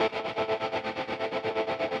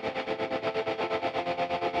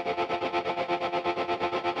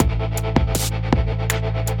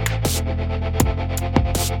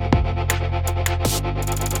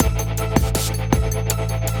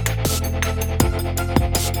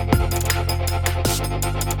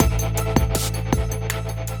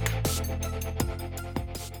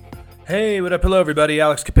Hey, what up? Hello, everybody.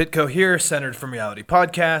 Alex Kapitko here, Centered from Reality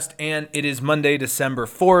Podcast, and it is Monday, December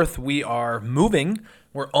 4th. We are moving.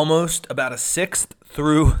 We're almost about a sixth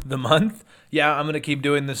through the month. Yeah, I'm going to keep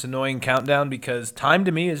doing this annoying countdown because time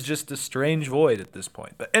to me is just a strange void at this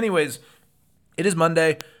point. But anyways, it is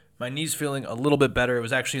Monday. My knee's feeling a little bit better. It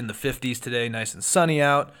was actually in the 50s today, nice and sunny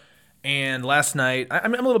out. And last night,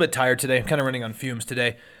 I'm a little bit tired today. I'm kind of running on fumes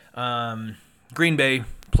today. Green Bay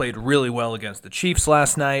played really well against the Chiefs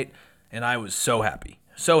last night. And I was so happy.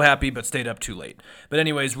 So happy, but stayed up too late. But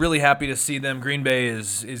anyways, really happy to see them. Green Bay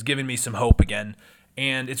is giving me some hope again.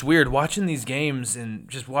 And it's weird, watching these games and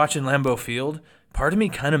just watching Lambeau Field, part of me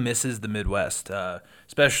kind of misses the Midwest,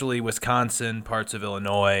 especially Wisconsin, parts of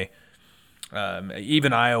Illinois,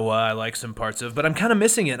 even Iowa I like some parts of. But I'm kind of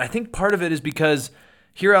missing it. I think part of it is because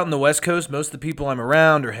here out in the West Coast, most of the people I'm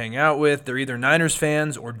around or hang out with, they're either Niners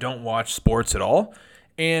fans or don't watch sports at all.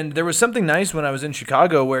 And there was something nice when I was in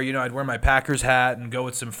Chicago where, I'd wear my Packers hat and go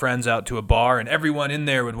with some friends out to a bar, and everyone in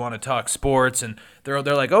there would want to talk sports. And they're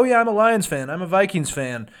like, oh, yeah, I'm a Lions fan. I'm a Vikings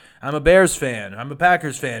fan. I'm a Bears fan. I'm a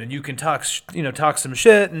Packers fan. And you can talk some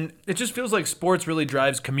shit. And it just feels like sports really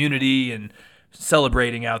drives community and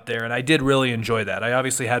celebrating out there. And I did really enjoy that. I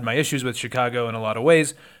obviously had my issues with Chicago in a lot of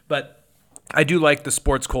ways, but I do like the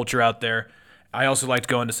sports culture out there. I also liked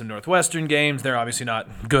going to some Northwestern games. They're obviously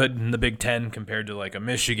not good in the Big Ten compared to like a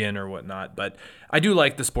Michigan or whatnot, but I do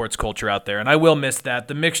like the sports culture out there, and I will miss that.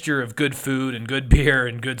 The mixture of good food and good beer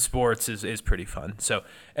and good sports is pretty fun. So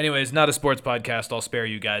anyways, not a sports podcast. I'll spare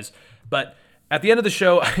you guys. But at the end of the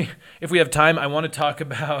show, if we have time, I want to talk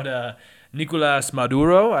about Nicolas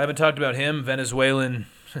Maduro. I haven't talked about him, Venezuelan.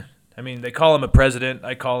 I mean, they call him a president.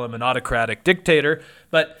 I call him an autocratic dictator,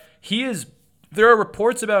 but there are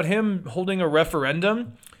reports about him holding a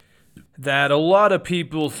referendum that a lot of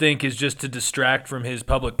people think is just to distract from his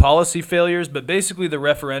public policy failures, but basically the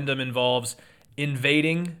referendum involves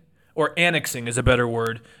invading, or annexing is a better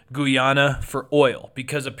word, Guyana for oil,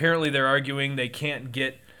 because apparently they're arguing they can't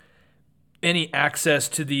get any access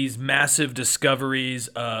to these massive discoveries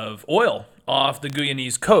of oil off the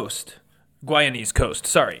Guyanese coast,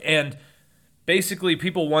 and basically,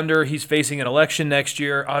 people wonder, he's facing an election next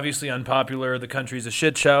year, obviously unpopular, the country's a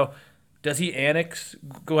shit show. Does he annex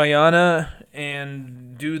Guyana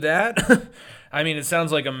and do that? I mean, it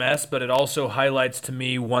sounds like a mess, but it also highlights to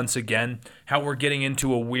me, once again, how we're getting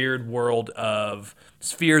into a weird world of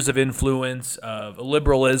spheres of influence, of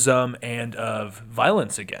liberalism, and of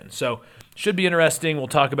violence again. So, should be interesting. We'll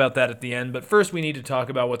talk about that at the end. But first, we need to talk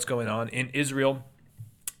about what's going on in Israel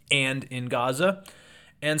and in Gaza.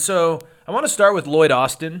 And so I want to start with Lloyd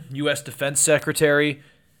Austin, U.S. Defense Secretary.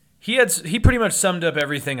 He pretty much summed up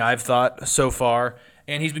everything I've thought so far,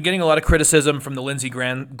 and he's been getting a lot of criticism from the Lindsey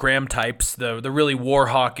Graham types, the really war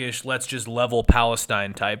hawkish, let's just level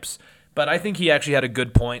Palestine types. But I think he actually had a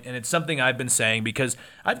good point, and it's something I've been saying because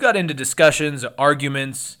I've got into discussions,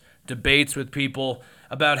 arguments, debates with people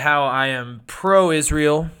about how I am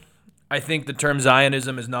pro-Israel. I think the term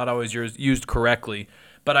Zionism is not always used correctly.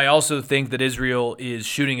 But I also think that Israel is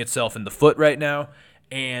shooting itself in the foot right now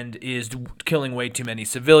and is killing way too many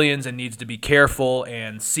civilians and needs to be careful.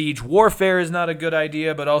 And siege warfare is not a good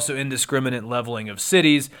idea, but also indiscriminate leveling of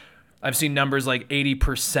cities. I've seen numbers like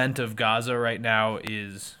 80% of Gaza right now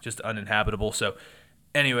is just uninhabitable. So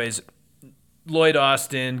anyways, Lloyd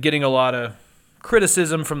Austin getting a lot of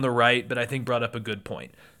criticism from the right, but I think brought up a good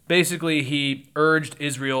point. Basically, he urged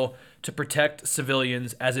Israel to protect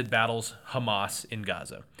civilians as it battles Hamas in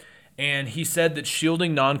Gaza. And he said that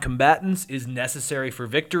shielding non-combatants is necessary for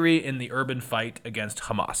victory in the urban fight against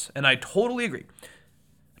Hamas. And I totally agree.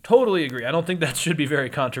 I don't think that should be very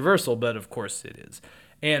controversial, but of course it is.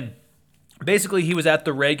 And basically, he was at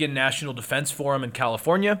the Reagan National Defense Forum in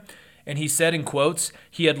California, and he said, in quotes,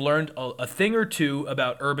 he had learned a thing or two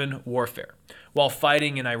about urban warfare while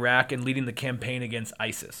fighting in Iraq and leading the campaign against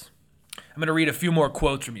ISIS. I'm going to read a few more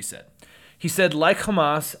quotes from he said. He said, like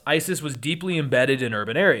Hamas, ISIS was deeply embedded in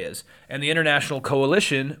urban areas, and the international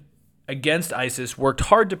coalition against ISIS worked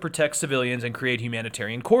hard to protect civilians and create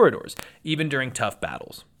humanitarian corridors, even during tough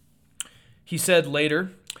battles. He said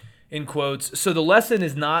later, in quotes, so the lesson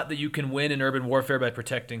is not that you can win in urban warfare by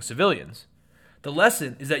protecting civilians. The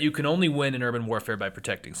lesson is that you can only win in urban warfare by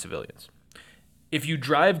protecting civilians. If you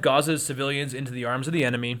drive Gaza's civilians into the arms of the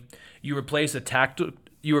enemy, you replace a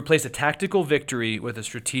tactical victory with a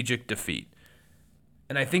strategic defeat.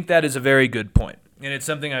 And I think that is a very good point. And it's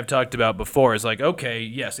something I've talked about before. Is like, okay,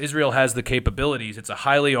 yes, Israel has the capabilities. It's a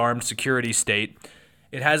highly armed security state.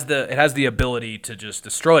 It has the ability to just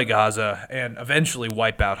destroy Gaza and eventually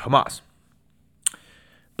wipe out Hamas.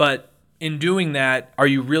 But in doing that, are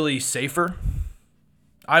you really safer?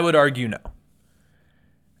 I would argue no.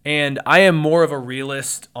 And I am more of a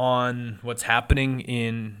realist on what's happening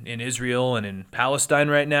in Israel and in Palestine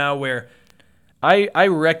right now, where I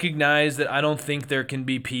recognize that I don't think there can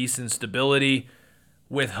be peace and stability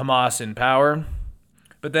with Hamas in power.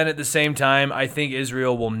 But then at the same time, I think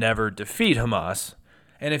Israel will never defeat Hamas.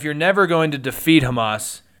 And if you're never going to defeat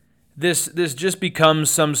Hamas, this just becomes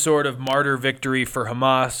some sort of martyr victory for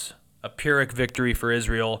Hamas, a Pyrrhic victory for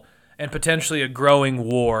Israel, and potentially a growing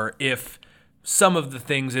war if some of the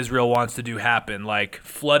things Israel wants to do happen, like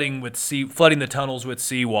flooding the tunnels with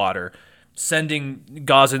seawater, sending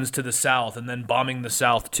Gazans to the south and then bombing the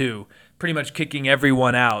south too, pretty much kicking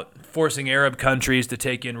everyone out, forcing Arab countries to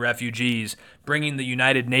take in refugees, bringing the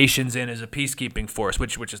United Nations in as a peacekeeping force,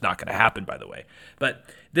 which is not going to happen, by the way. But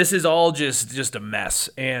this is all just a mess.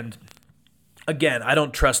 And again, I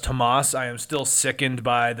don't trust Hamas. I am still sickened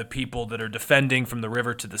by the people that are defending from the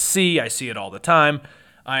river to the sea. I see it all the time.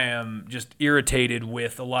 I am just irritated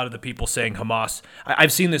with a lot of the people saying Hamas.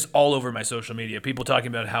 I've seen this all over my social media. People talking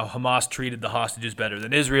about how Hamas treated the hostages better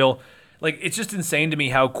than Israel. Like, it's just insane to me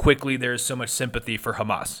how quickly there is so much sympathy for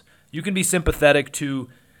Hamas. You can be sympathetic to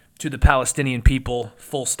the Palestinian people,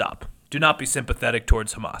 full stop. Do not be sympathetic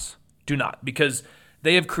towards Hamas. Do not, because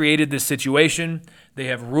they have created this situation. They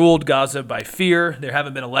have ruled Gaza by fear. There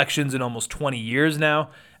haven't been elections in almost 20 years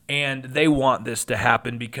now. And they want this to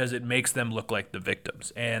happen because it makes them look like the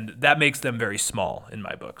victims. And that makes them very small in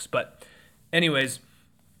my books. But anyways,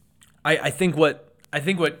 I think what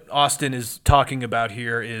Austin is talking about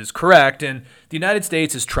here is correct. And the United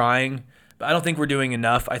States is trying, but I don't think we're doing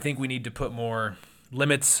enough. I think we need to put more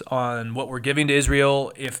limits on what we're giving to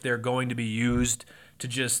Israel if they're going to be used to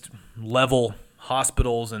just level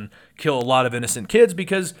hospitals and kill a lot of innocent kids.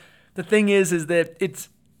 Because the thing is that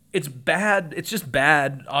it's bad. It's just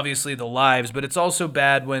bad, obviously, the lives, but it's also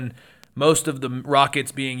bad when most of the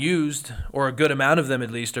rockets being used, or a good amount of them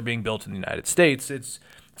at least, are being built in the United States. It's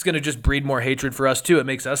going to just breed more hatred for us too. It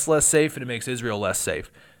makes us less safe, and it makes Israel less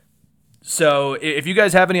safe. So if you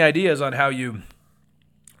guys have any ideas on how you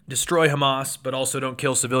destroy Hamas but also don't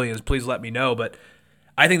kill civilians, please let me know. But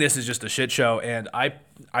I think this is just a shit show, and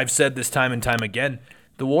I've said this time and time again.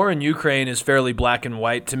 The war in Ukraine is fairly black and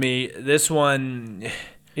white to me. This one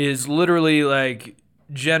is literally like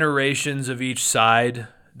generations of each side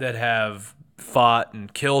that have fought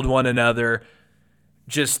and killed one another,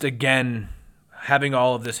 just again having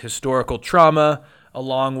all of this historical trauma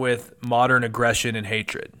along with modern aggression and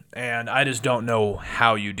hatred. And I just don't know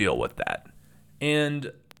how you deal with that.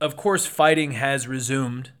 And of course, fighting has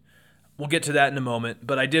resumed. We'll get to that in a moment,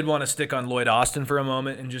 but I did want to stick on Lloyd Austin for a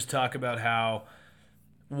moment and just talk about how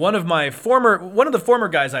one of the former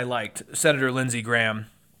guys I liked, Senator Lindsey Graham,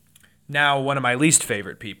 now one of my least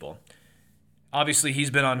favorite people. Obviously, he's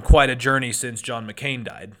been on quite a journey since John McCain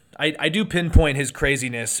died. I do pinpoint his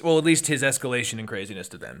craziness, well, at least his escalation in craziness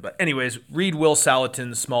to then. But anyways, read Will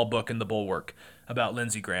Salatin's small book in The Bulwark about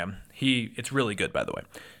Lindsey Graham. It's really good, by the way.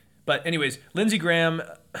 But anyways, Lindsey Graham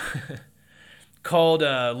called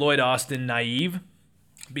Lloyd Austin naive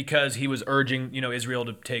because he was urging, Israel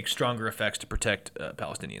to take stronger effects to protect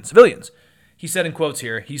Palestinian civilians. He said in quotes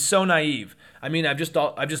here, "He's so naive. I mean, I've just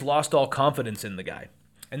lost all confidence in the guy."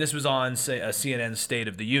 And this was on CNN's State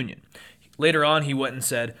of the Union. Later on, he went and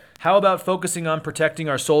said, "How about focusing on protecting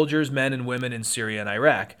our soldiers, men and women in Syria and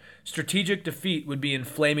Iraq? Strategic defeat would be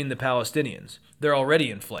inflaming the Palestinians. They're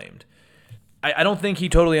already inflamed." I don't think he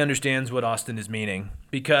totally understands what Austin is meaning,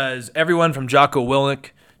 because everyone from Jocko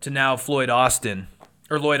Willink to now Lloyd Austin,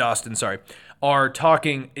 are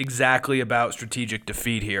talking exactly about strategic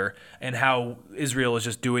defeat here and how Israel is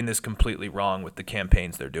just doing this completely wrong with the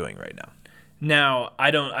campaigns they're doing right now. Now,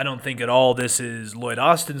 I don't think at all this is Lloyd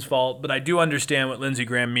Austin's fault, but I do understand what Lindsey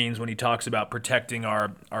Graham means when he talks about protecting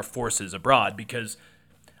our forces abroad, because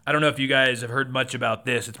I don't know if you guys have heard much about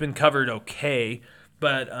this. It's been covered okay,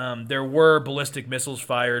 but there were ballistic missiles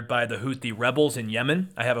fired by the Houthi rebels in Yemen.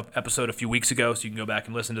 I have an episode a few weeks ago, so you can go back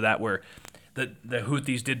and listen to that, where the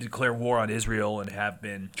Houthis did declare war on Israel and have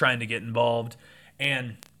been trying to get involved.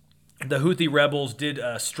 And the Houthi rebels did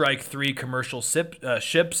strike 3 commercial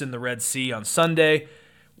ships in the Red Sea on Sunday,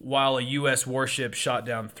 while a U.S. warship shot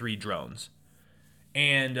down 3 drones.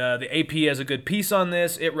 And the AP has a good piece on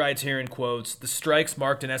this. It writes here in quotes, "The strikes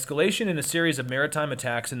marked an escalation in a series of maritime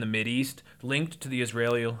attacks in the Mideast linked to the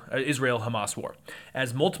Israel-Hamas war,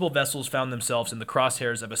 as multiple vessels found themselves in the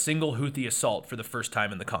crosshairs of a single Houthi assault for the first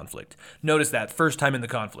time in the conflict." Notice that, first time in the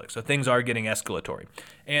conflict. So things are getting escalatory.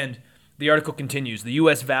 And The article continues, the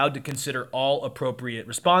U.S. vowed to consider all appropriate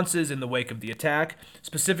responses in the wake of the attack,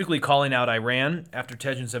 specifically calling out Iran after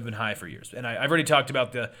tensions have been high for years. And I've already talked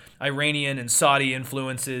about the Iranian and Saudi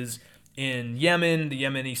influences in Yemen, the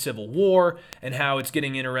Yemeni civil war, and how it's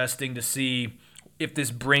getting interesting to see if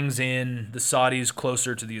this brings in the Saudis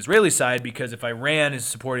closer to the Israeli side, because if Iran is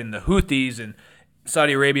supporting the Houthis and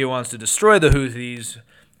Saudi Arabia wants to destroy the Houthis,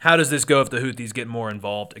 how does this go if the Houthis get more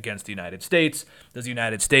involved against the United States? Does the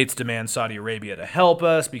United States demand Saudi Arabia to help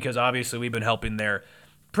us? Because obviously we've been helping their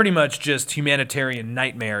pretty much just humanitarian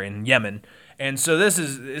nightmare in Yemen. And so this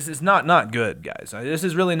is not good, guys. This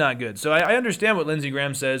is really not good. So I understand what Lindsey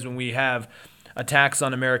Graham says when we have attacks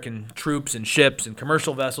on American troops and ships and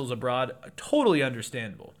commercial vessels abroad. Totally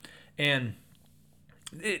understandable. And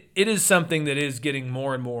it is something that is getting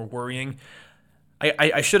more and more worrying.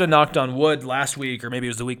 I should have knocked on wood last week, or maybe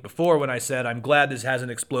it was the week before, when I said I'm glad this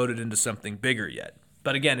hasn't exploded into something bigger yet.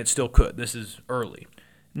 But again, it still could. This is early.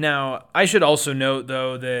 Now, I should also note,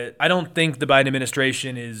 though, that I don't think the Biden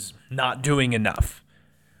administration is not doing enough.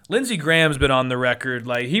 Lindsey Graham's been on the record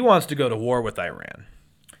like he wants to go to war with Iran.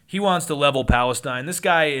 He wants to level Palestine. This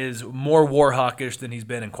guy is more war hawkish than he's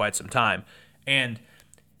been in quite some time. And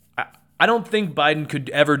I don't think Biden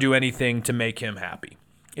could ever do anything to make him happy,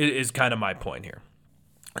 is kind of my point here.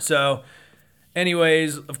 So,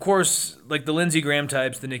 anyways, of course, like the Lindsey Graham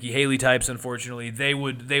types, the Nikki Haley types, unfortunately, they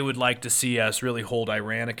would like to see us really hold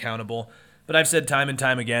Iran accountable. But I've said time and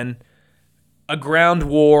time again, a ground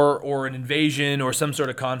war or an invasion or some sort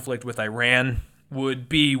of conflict with Iran would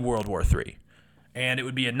be World War III. And it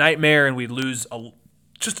would be a nightmare, and we'd lose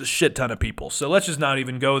just a shit ton of people. So let's just not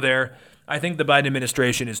even go there. I think the Biden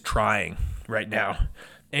administration is trying right now.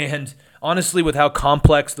 And honestly, with how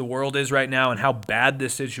complex the world is right now and how bad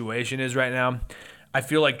this situation is right now, I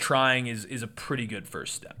feel like trying is a pretty good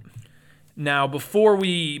first step. Now, before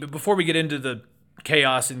we get into the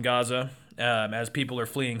chaos in Gaza, as people are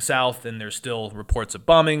fleeing south and there's still reports of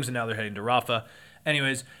bombings and now they're heading to Rafah.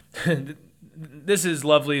 Anyways, this is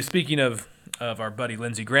lovely. Speaking of our buddy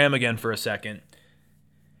Lindsey Graham again for a second.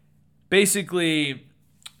 Basically,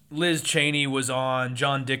 Liz Cheney was on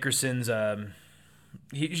John Dickerson's...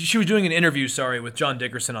 she was doing an interview, with John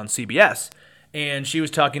Dickerson on CBS, and she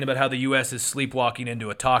was talking about how the U.S. is sleepwalking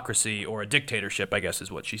into autocracy or a dictatorship, I guess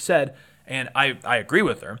is what she said, and I agree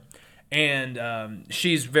with her. And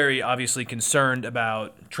she's very obviously concerned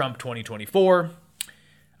about Trump 2024.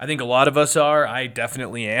 I think a lot of us are. I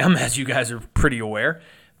definitely am, as you guys are pretty aware.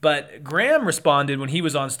 But Graham responded when he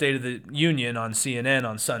was on State of the Union on CNN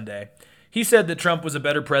on Sunday. He said that Trump was a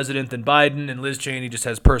better president than Biden, and Liz Cheney just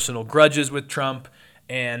has personal grudges with Trump,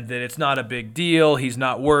 and that it's not a big deal. He's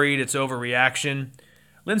not worried. It's overreaction.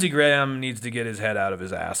 Lindsey Graham needs to get his head out of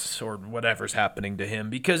his ass or whatever's happening to him,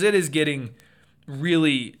 because it is getting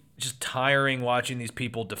really just tiring watching these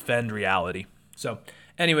people defend reality. So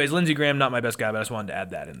anyways, Lindsey Graham, not my best guy, but I just wanted to add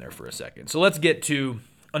that in there for a second. So let's get to,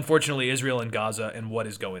 unfortunately, Israel and Gaza and what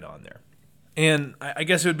is going on there. And I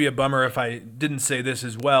guess it would be a bummer if I didn't say this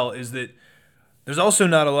as well, is that there's also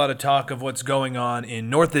not a lot of talk of what's going on in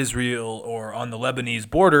North Israel or on the Lebanese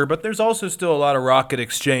border, but there's also still a lot of rocket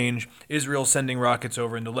exchange, Israel sending rockets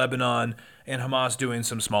over into Lebanon, and Hamas doing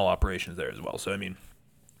some small operations there as well. So, I mean,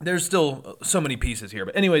 there's still so many pieces here.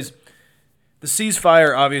 But anyways, the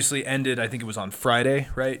ceasefire obviously ended, I think it was on Friday,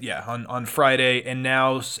 right? Yeah, on Friday, and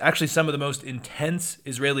now actually some of the most intense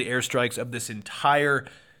Israeli airstrikes of this entire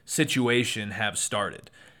situation have started.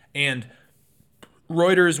 And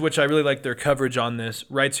Reuters, which I really like their coverage on this,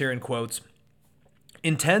 writes here in quotes,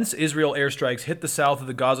 "Intense Israel airstrikes hit the south of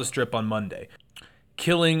the Gaza Strip on Monday,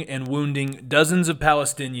 killing and wounding dozens of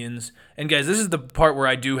Palestinians." And guys, this is the part where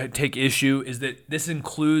I do take issue, is that this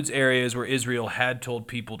includes areas where Israel had told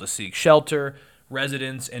people to seek shelter.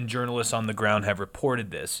 Residents and journalists on the ground have reported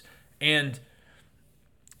this. And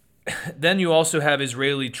then you also have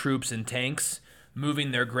Israeli troops and tanks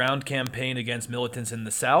moving their ground campaign against militants in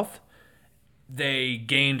the south. They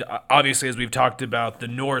gained, obviously, as we've talked about, the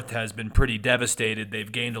north has been pretty devastated.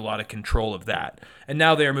 They've gained a lot of control of that. And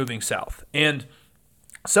now they are moving south. And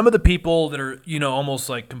some of the people that are, almost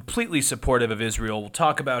like completely supportive of Israel will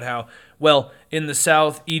talk about how, well, in the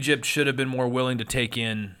south, Egypt should have been more willing to take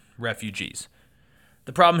in refugees.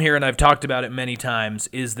 The problem here, and I've talked about it many times,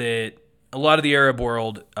 is that a lot of the Arab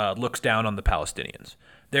world looks down on the Palestinians.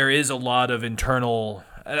 There is a lot of internal,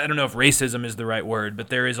 I don't know if racism is the right word, but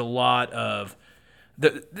there is a lot of,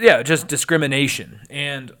 just discrimination.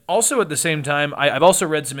 And also at the same time, I've also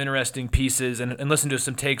read some interesting pieces and listened to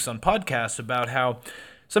some takes on podcasts about how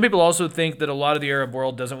Some people also think that a lot of the Arab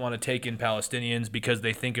world doesn't want to take in Palestinians because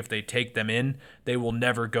they think if they take them in, they will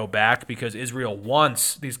never go back, because Israel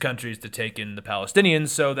wants these countries to take in the Palestinians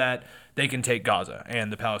so that they can take Gaza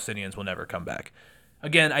and the Palestinians will never come back.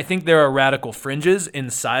 Again, I think there are radical fringes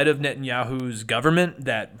inside of Netanyahu's government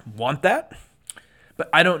that want that, but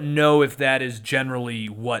I don't know if that is generally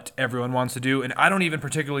what everyone wants to do, and I don't even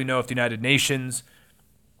particularly know if the United Nations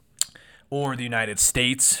or the United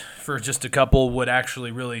States, for just a couple, would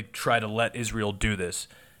actually really try to let Israel do this.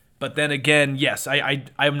 But then again, yes,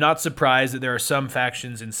 I'm not surprised that there are some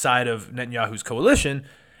factions inside of Netanyahu's coalition,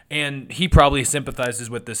 and he probably sympathizes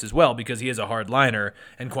with this as well, because he is a hardliner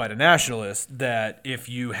and quite a nationalist, that if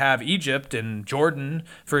you have Egypt and Jordan,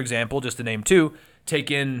 for example, just to name two, take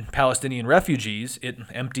in Palestinian refugees, it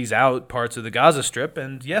empties out parts of the Gaza Strip,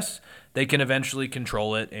 and yes, they can eventually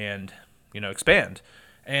control it and, expand.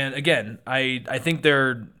 And again, I think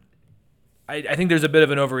there's a bit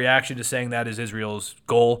of an overreaction to saying that is Israel's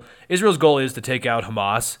goal. Israel's goal is to take out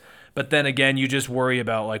Hamas, but then again, you just worry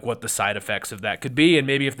about what the side effects of that could be, and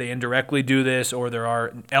maybe if they indirectly do this, or there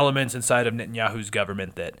are elements inside of Netanyahu's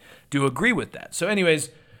government that do agree with that. So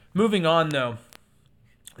anyways, moving on though,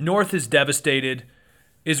 North is devastated.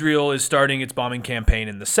 Israel is starting its bombing campaign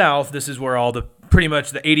in the south. This is where pretty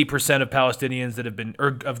much the 80% of Palestinians that have been,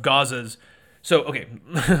 or of Gaza's. So, okay,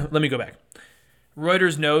 let me go back.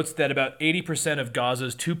 Reuters notes that about 80% of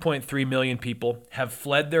Gaza's 2.3 million people have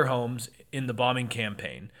fled their homes in the bombing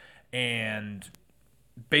campaign. And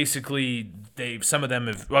basically, some of them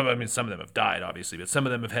have died, obviously, but some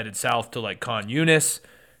of them have headed south to Khan Yunis,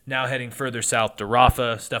 now heading further south to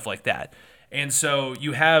Rafah, stuff like that. And so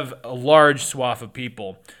you have a large swath of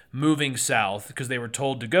people moving south because they were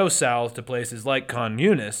told to go south to places like Khan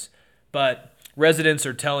Yunis, but residents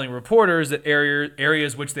are telling reporters that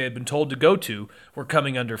areas which they had been told to go to were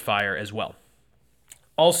coming under fire as well.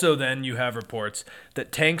 Also, then, you have reports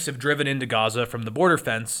that tanks have driven into Gaza from the border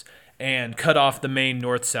fence and cut off the main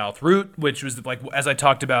north-south route, which was, as I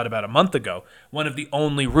talked about a month ago, one of the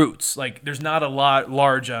only routes. There's not a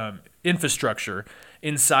large infrastructure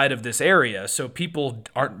inside of this area, so people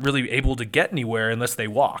aren't really able to get anywhere unless they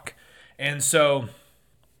walk. And so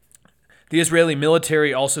the Israeli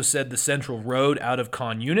military also said the central road out of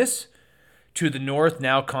Khan Yunis to the north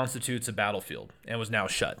now constitutes a battlefield and was now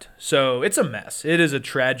shut. So it's a mess. It is a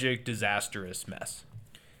tragic, disastrous mess.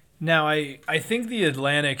 Now, I think The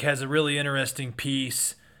Atlantic has a really interesting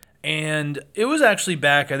piece, and it was actually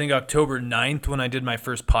back, I think, October 9th when I did my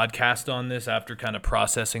first podcast on this after kind of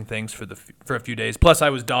processing things for a few days. Plus,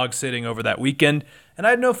 I was dog sitting over that weekend, and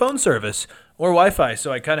I had no phone service or Wi-Fi,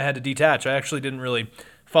 so I kind of had to detach. I actually didn't really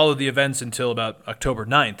follow the events until about October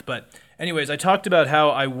 9th. But anyways, I talked about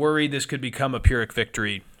how I worry this could become a Pyrrhic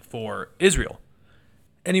victory for Israel.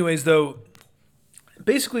 Anyways, though,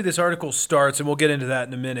 basically this article starts, and we'll get into that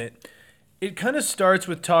in a minute. It kind of starts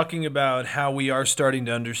with talking about how we are starting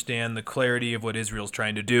to understand the clarity of what Israel's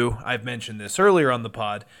trying to do. I've mentioned this earlier on the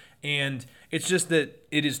pod, and it's just that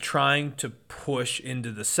it is trying to push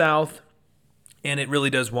into the south, and it really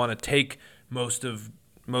does want to take most of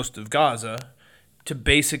Gaza to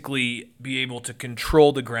basically be able to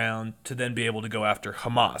control the ground to then be able to go after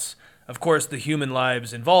Hamas. Of course, the human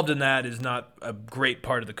lives involved in that is not a great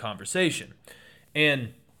part of the conversation.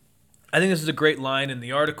 And I think this is a great line in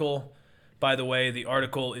the article. By the way, the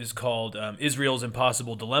article is called Israel's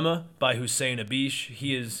Impossible Dilemma by Hussein Abish.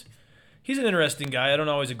 He's an interesting guy. I don't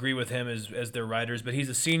always agree with him as their writers, but he's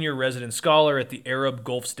a senior resident scholar at the Arab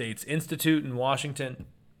Gulf States Institute in Washington.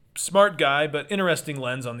 Smart guy, but interesting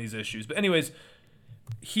lens on these issues. But anyways,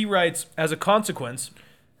 he writes, as a consequence,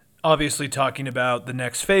 obviously talking about the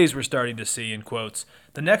next phase we're starting to see, in quotes,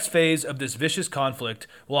 the next phase of this vicious conflict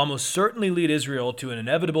will almost certainly lead Israel to an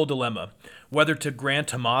inevitable dilemma, whether to grant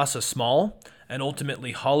Hamas a small and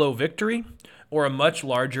ultimately hollow victory, or a much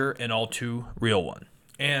larger and all too real one.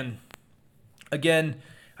 And again,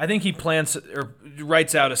 I think he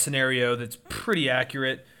writes out a scenario that's pretty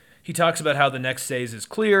accurate. He talks about how the next phase is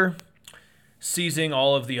clear, seizing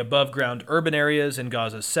all of the above-ground urban areas in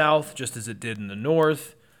Gaza's south, just as it did in the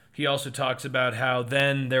north. He also talks about how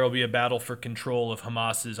then there will be a battle for control of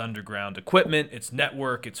Hamas's underground equipment, its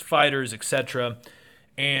network, its fighters, etc.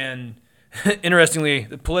 And interestingly,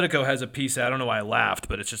 the Politico has a piece, I don't know why I laughed,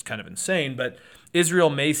 but it's just kind of insane, but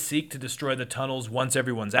Israel may seek to destroy the tunnels once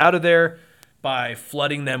everyone's out of there by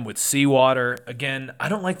flooding them with seawater. Again, I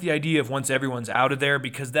don't like the idea of once everyone's out of there,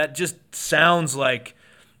 because that just sounds like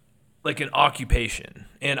an occupation.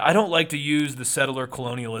 And I don't like to use the settler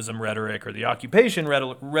colonialism rhetoric or the occupation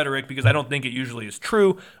rhetoric because I don't think it usually is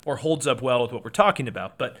true or holds up well with what we're talking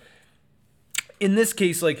about. But in this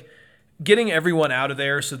case, getting everyone out of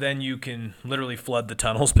there so then you can literally flood the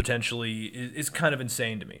tunnels potentially is kind of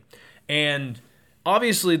insane to me. And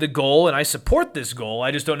obviously the goal, and I support this goal,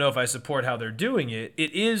 I just don't know if I support how they're doing it,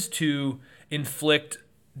 it is to inflict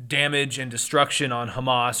damage and destruction on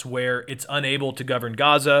Hamas where it's unable to govern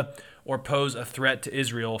Gaza or pose a threat to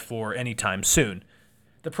Israel for any time soon.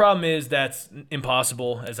 The problem is that's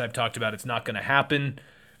impossible. As I've talked about, it's not going to happen.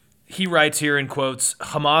 He writes here in quotes,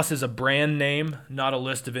 Hamas is a brand name, not a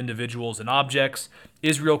list of individuals and objects.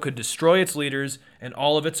 Israel could destroy its leaders and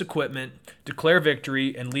all of its equipment, declare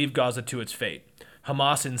victory, and leave Gaza to its fate.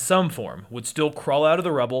 Hamas in some form would still crawl out of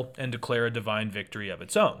the rubble and declare a divine victory of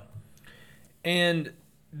its own. And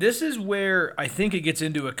this is where I think it gets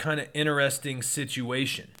into a kind of interesting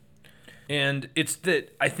situation. And it's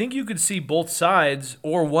that I think you could see both sides,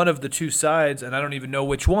 or one of the two sides, and I don't even know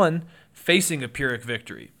which one, facing a Pyrrhic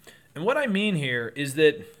victory. And what I mean here is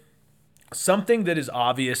that something that is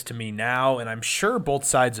obvious to me now, and I'm sure both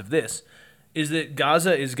sides of this, is that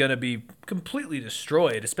Gaza is going to be completely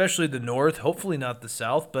destroyed, especially the north, hopefully not the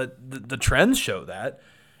south, but the trends show that.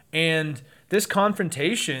 And this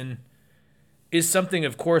confrontation is something,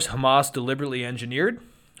 of course, Hamas deliberately engineered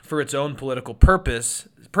for its own political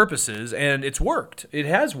purposes, and it's worked. It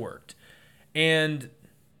has worked. And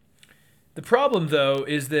the problem, though,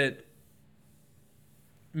 is that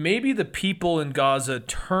maybe the people in Gaza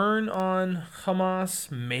turn on Hamas,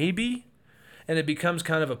 maybe, and it becomes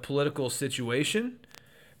kind of a political situation.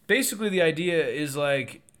 Basically, the idea is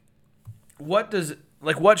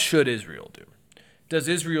what should Israel do? Does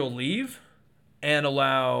Israel leave and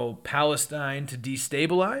allow Palestine to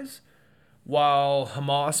destabilize while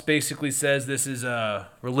Hamas basically says this is a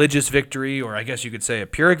religious victory, or I guess you could say a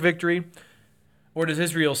Pyrrhic victory? Or does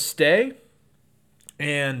Israel stay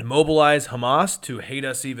and mobilize Hamas to hate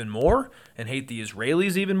us even more and hate the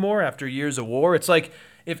Israelis even more after years of war? It's like,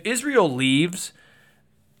 if Israel leaves,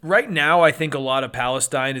 right now I think a lot of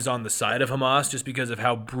Palestine is on the side of Hamas just because of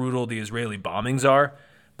how brutal the Israeli bombings are.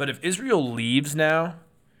 But if Israel leaves now,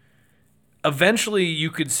 eventually you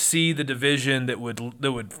could see the division that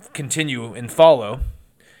would continue and follow,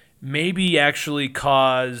 maybe actually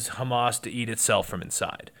cause Hamas to eat itself from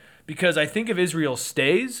inside. Because I think if Israel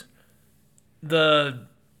stays, the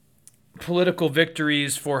political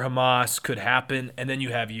victories for Hamas could happen, and then you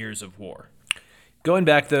have years of war. Going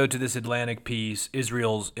back, though, to this Atlantic piece,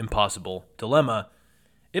 Israel's Impossible Dilemma,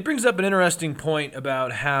 it brings up an interesting point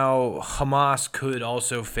about how Hamas could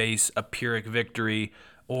also face a Pyrrhic victory,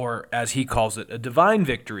 or as he calls it, a divine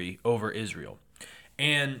victory over Israel.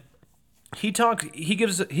 And he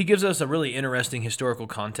gives us a really interesting historical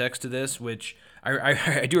context to this, which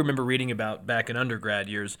I do remember reading about back in undergrad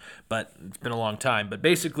years, but it's been a long time. But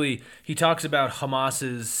basically, he talks about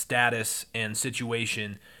Hamas's status and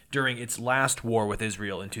situation during its last war with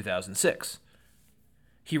Israel in 2006.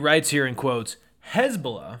 He writes here in quotes,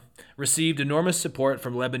 Hezbollah received enormous support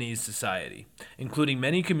from Lebanese society, including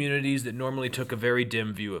many communities that normally took a very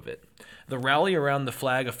dim view of it. The rally around the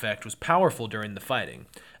flag effect was powerful during the fighting,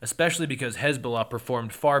 especially because Hezbollah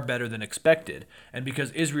performed far better than expected, and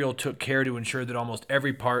because Israel took care to ensure that almost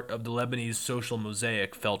every part of the Lebanese social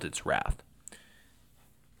mosaic felt its wrath.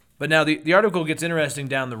 But now the article gets interesting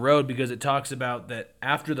down the road because it talks about that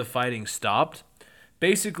after the fighting stopped,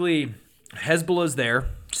 basically Hezbollah's there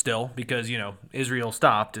still because, Israel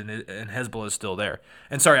stopped and Hezbollah is still there.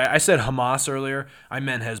 And sorry, I said Hamas earlier. I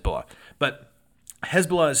meant Hezbollah. But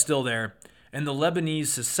Hezbollah is still there, and the Lebanese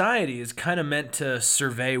society is kind of meant to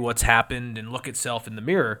survey what's happened and look itself in the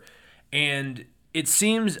mirror. And it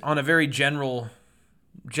seems on a very general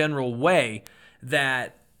way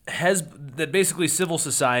that basically civil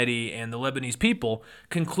society and the Lebanese people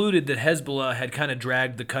concluded that Hezbollah had kind of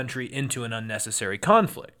dragged the country into an unnecessary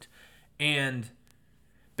conflict. And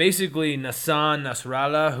basically Nassan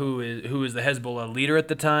Nasrallah, who is the Hezbollah leader at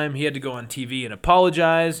the time, he had to go on TV and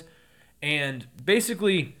apologize. And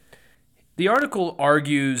basically the article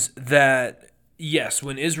argues that, yes,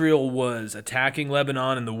 when Israel was attacking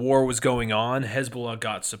Lebanon and the war was going on, Hezbollah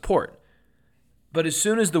got support. But as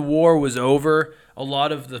soon as the war was over, a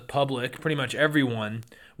lot of the public, pretty much everyone,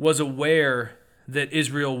 was aware that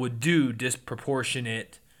Israel would do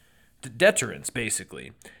disproportionate deterrence,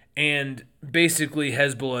 basically. And basically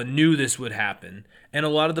Hezbollah knew this would happen. And a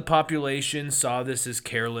lot of the population saw this as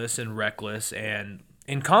careless and reckless and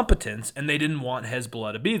incompetence, and they didn't want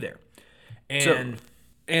Hezbollah to be there.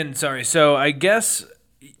 So I guess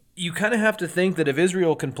you kind of have to think that if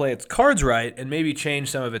Israel can play its cards right and maybe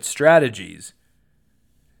change some of its strategies,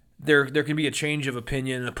 there can be a change of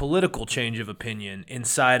opinion, a political change of opinion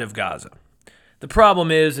inside of Gaza. The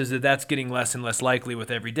problem is that that's getting less and less likely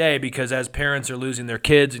with every day, because as parents are losing their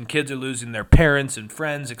kids and kids are losing their parents and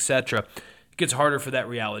friends, etc., it gets harder for that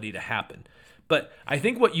reality to happen. But I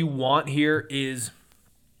think what you want here is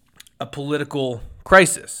a political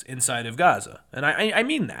crisis inside of Gaza. And I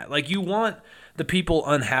mean that. Like, you want the people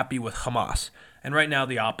unhappy with Hamas. And right now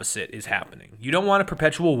the opposite is happening. You don't want a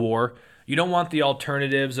perpetual war. You don't want the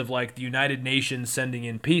alternatives of like the United Nations sending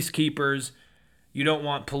in peacekeepers. You don't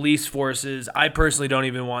want police forces. I personally don't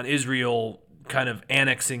even want Israel kind of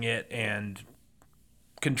annexing it and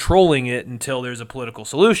controlling it until there's a political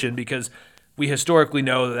solution, because we historically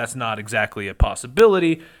know that that's not exactly a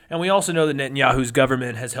possibility. And we also know that Netanyahu's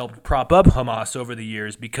government has helped prop up Hamas over the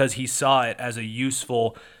years because he saw it as a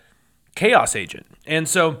useful chaos agent. And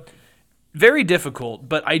so, very difficult.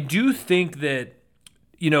 But I do think that,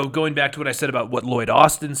 going back to what I said about what Lloyd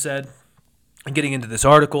Austin said and getting into this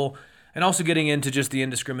article, and also getting into just the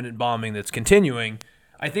indiscriminate bombing that's continuing,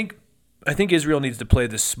 I think Israel needs to play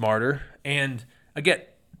this smarter. And again,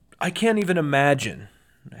 I can't even imagine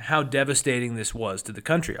how devastating this was to the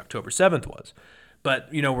country. October 7th was. But,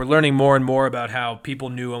 we're learning more and more about how people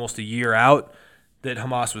knew almost a year out that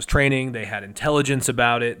Hamas was training. They had intelligence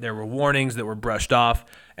about it. There were warnings that were brushed off.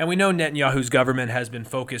 And we know Netanyahu's government has been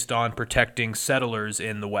focused on protecting settlers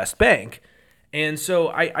in the West Bank. And so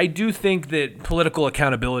I do think that political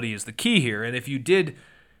accountability is the key here. And if you did,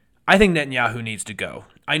 I think Netanyahu needs to go.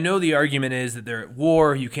 I know the argument is that they're at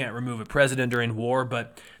war. You can't remove a president during war.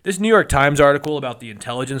 But this New York Times article about the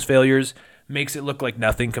intelligence failures makes it look like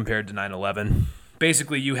nothing compared to 9/11.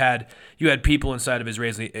 Basically, you had people inside of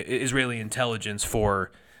Israeli intelligence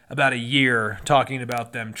for about a year talking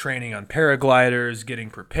about them training on paragliders, getting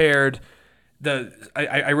prepared.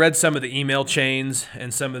 I read some of the email chains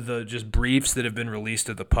and some of the just briefs that have been released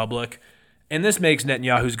to the public, and this makes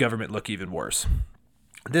Netanyahu's government look even worse.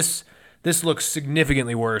 This looks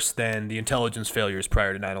significantly worse than the intelligence failures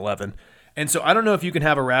prior to 9/11. And so I don't know if you can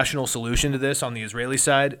have a rational solution to this on the Israeli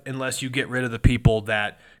side unless you get rid of the people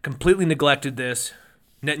that completely neglected this.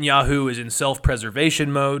 Netanyahu is in self-preservation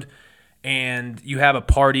mode, and you have a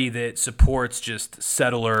party that supports just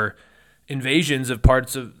settler invasions of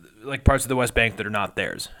parts of the West Bank that are not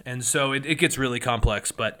theirs. And so it gets really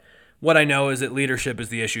complex. But what I know is that leadership is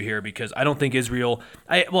the issue here, because I don't think Israel –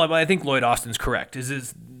 I think Lloyd Austin's correct.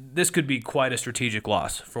 This could be quite a strategic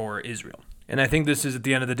loss for Israel. And I think this is at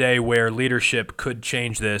the end of the day where leadership could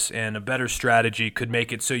change this, and a better strategy could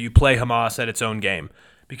make it so you play Hamas at its own game.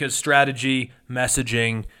 Because strategy,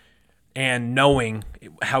 messaging, and knowing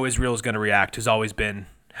how Israel is going to react has always been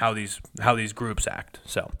how these groups act.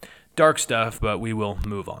 So, dark stuff, but we will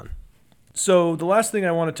move on. So the last thing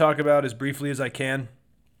I want to talk about as briefly as I can,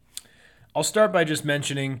 I'll start by just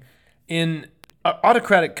mentioning in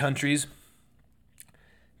autocratic countries,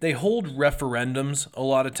 they hold referendums a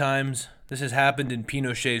lot of times. This has happened in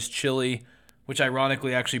Pinochet's Chile, which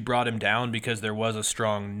ironically actually brought him down because there was a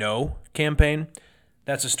strong no campaign.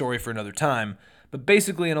 That's a story for another time. But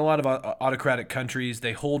basically, in a lot of autocratic countries,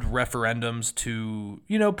 they hold referendums to,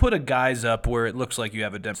 put a guise up where it looks like you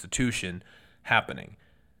have a destitution happening.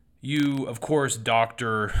 You, of course,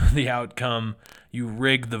 doctor the outcome, you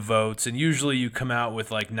rig the votes, and usually you come out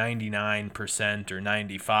with like 99% or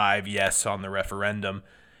 95% yes on the referendum.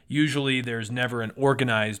 Usually there's never an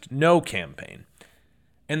organized no campaign.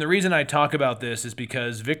 And the reason I talk about this is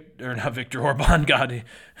because Viktor Orban, God,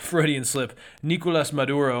 Freudian slip, Nicolas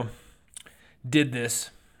Maduro did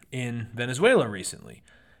this in Venezuela recently.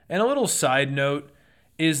 And a little side note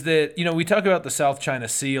is that, we talk about the South China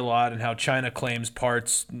Sea a lot and how China claims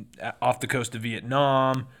parts off the coast of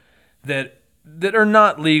Vietnam that are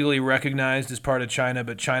not legally recognized as part of China,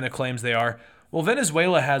 but China claims they are. Well,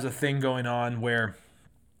 Venezuela has a thing going on where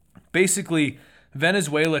basically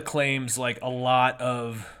Venezuela claims like a lot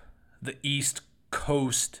of the east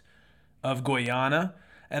coast of Guyana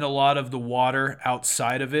and a lot of the water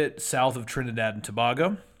outside of it, south of Trinidad and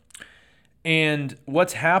Tobago. And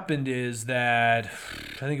what's happened is that,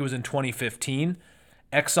 I think it was in 2015,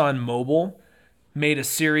 ExxonMobil made a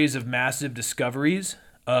series of massive discoveries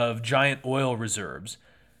of giant oil reserves.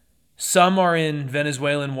 Some are in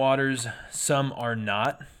Venezuelan waters, some are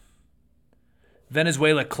not.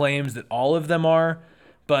 Venezuela claims that all of them are,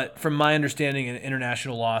 but from my understanding,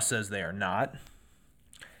 international law says they are not.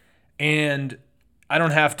 And I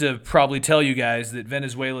don't have to probably tell you guys that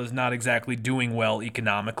Venezuela is not exactly doing well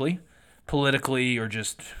economically, politically, or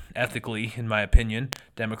just ethically, in my opinion.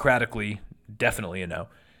 Democratically, definitely a no.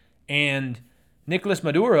 And Nicolas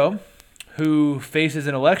Maduro, who faces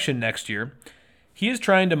an election next year, he is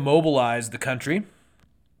trying to mobilize the country,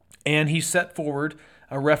 and he set forward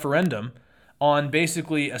a referendum on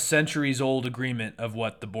basically a centuries-old agreement of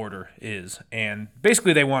what the border is. And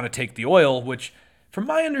basically they want to take the oil, which from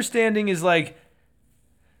my understanding is like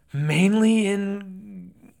mainly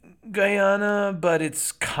in Guyana, but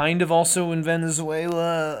it's kind of also in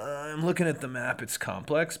Venezuela. I'm looking at the map. It's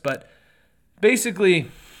complex, but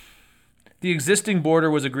basically the existing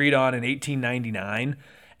border was agreed on in 1899,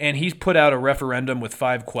 and he's put out a referendum with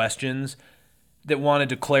 5 questions that want to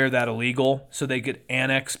declare that illegal so they could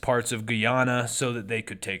annex parts of Guyana so that they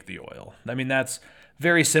could take the oil. I mean, that's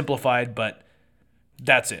very simplified, but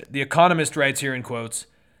that's it. The Economist writes here in quotes,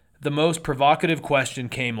 "The most provocative question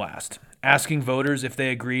came last, asking voters if they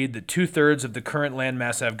agreed that 2/3 of the current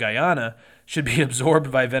landmass of Guyana should be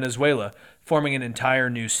absorbed by Venezuela, forming an entire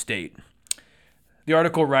new state." The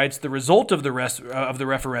article writes, "The result of the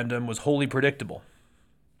referendum was wholly predictable.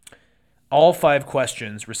 All 5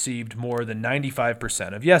 questions received more than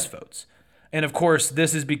 95% of yes votes." And of course,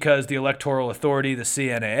 this is because the electoral authority, the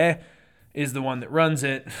CNA, is the one that runs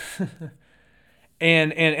it.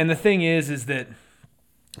 and the thing is that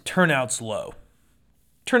turnout's low.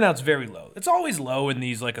 Turnout's very low. It's always low in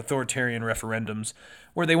these like authoritarian referendums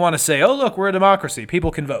where they want to say, "Oh, look, we're a democracy.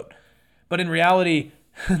 People can vote." But in reality,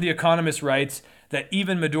 The Economist writes that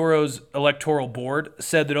even Maduro's electoral board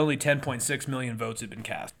said that only 10.6 million votes had been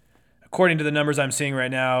cast. According to the numbers I'm seeing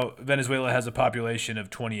right now, Venezuela has a population of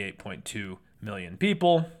 28.2 million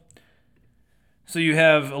people. So you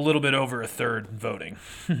have a little bit over a third voting.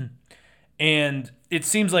 And it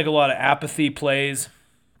seems like a lot of apathy plays.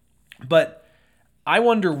 But I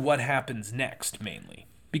wonder what happens next, mainly.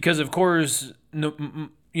 Because, of course,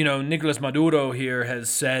 Nicolas Maduro here has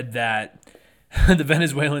said that the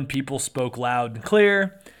Venezuelan people spoke loud and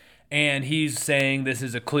clear. And he's saying this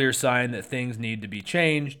is a clear sign that things need to be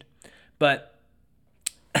changed. But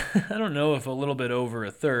I don't know if a little bit over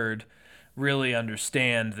a third really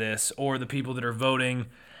understand this, or the people that are voting.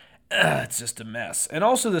 It's just a mess. And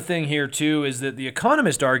also the thing here, too, is that The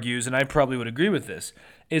Economist argues, and I probably would agree with this,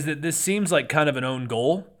 is that this seems like kind of an own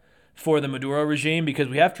goal for the Maduro regime, because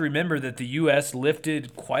we have to remember that the U.S.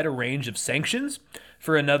 lifted quite a range of sanctions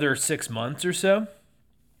for another 6 months or so.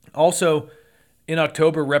 Also, in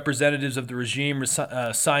October, representatives of the regime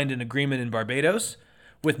signed an agreement in Barbados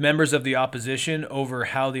with members of the opposition over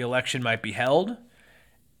how the election might be held.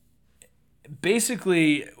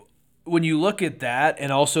 Basically, when you look at that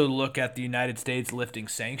and also look at the United States lifting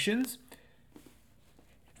sanctions,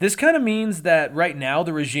 this kind of means that right now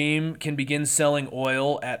the regime can begin selling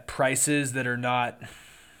oil at prices that are not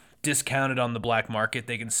discounted on the black market.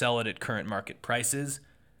 They can sell it at current market prices.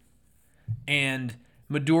 And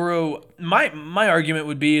Maduro, my argument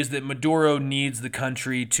would be is that Maduro needs the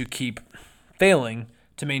country to keep failing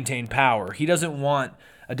to maintain power. He doesn't want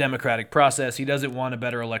a democratic process. He doesn't want a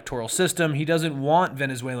better electoral system. He doesn't want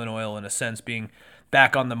Venezuelan oil, in a sense, being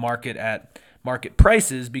back on the market at market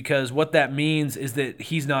prices, because what that means is that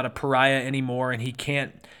he's not a pariah anymore and he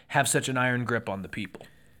can't have such an iron grip on the people.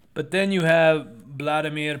 But then you have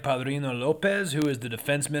Vladimir Padrino Lopez, who is the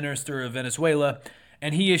defense minister of Venezuela,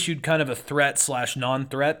 and he issued kind of a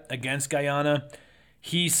threat/non-threat against Guyana.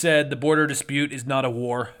 He said the border dispute is not a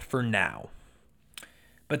war for now.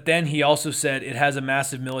 But then he also said it has a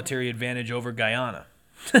massive military advantage over Guyana.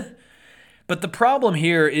 But the problem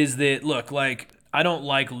here is that, look, I don't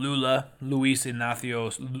like Luis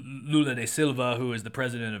Inacio Lula da Silva, who is the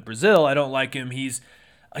president of Brazil. I don't like him. He's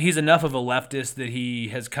enough of a leftist that he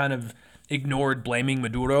has kind of ignored blaming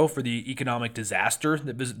Maduro for the economic disaster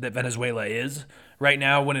that Venezuela is right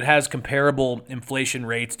now. When it has comparable inflation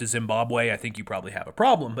rates to Zimbabwe, I think you probably have a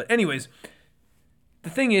problem. But anyways, the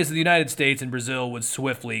thing is, the United States and Brazil would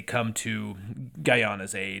swiftly come to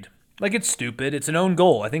Guyana's aid. It's stupid. It's an own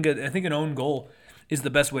goal. I think an own goal is the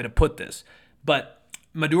best way to put this. But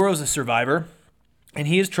Maduro's a survivor, and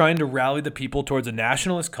he is trying to rally the people towards a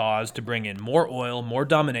nationalist cause to bring in more oil, more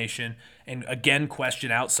domination, and again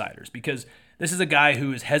question outsiders. Because this is a guy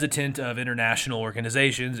who is hesitant of international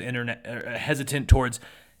organizations, hesitant towards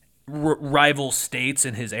rival states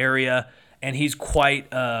in his area. And he's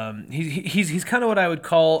quite he's kind of what I would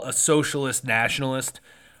call a socialist nationalist,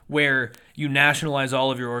 where you nationalize all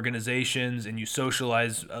of your organizations and you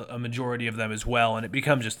socialize a majority of them as well, and it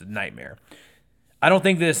becomes just a nightmare. I don't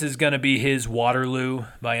think this is going to be his Waterloo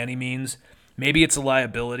by any means. Maybe it's a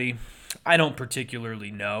liability. I don't particularly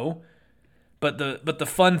know. But the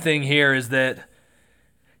fun thing here is that,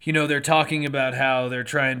 they're talking about how they're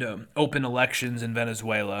trying to open elections in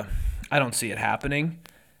Venezuela. I don't see it happening.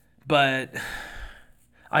 But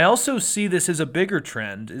I also see this as a bigger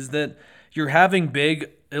trend, is that you're having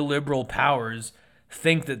big illiberal powers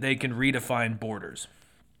think that they can redefine borders.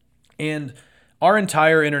 And Our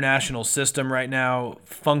entire international system right now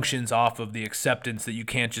functions off of the acceptance that you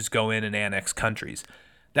can't just go in and annex countries.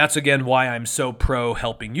 That's, again, why I'm so pro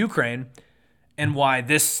helping Ukraine, and why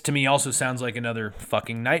this, to me, also sounds like another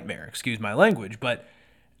fucking nightmare. Excuse my language, but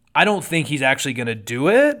I don't think he's actually going to do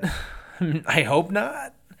it. I hope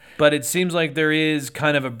not. But it seems like there is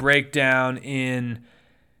kind of a breakdown in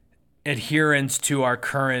adherence to our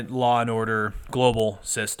current law and order global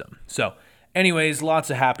system. So, anyways, lots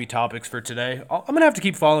of happy topics for today. I'm going to have to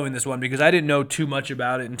keep following this one because I didn't know too much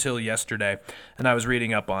about it until yesterday, and I was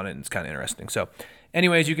reading up on it, and it's kind of interesting. So,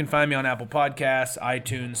 anyways, you can find me on Apple Podcasts,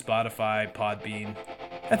 iTunes, Spotify, Podbean.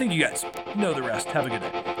 I think you guys know the rest. Have a good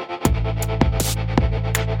day.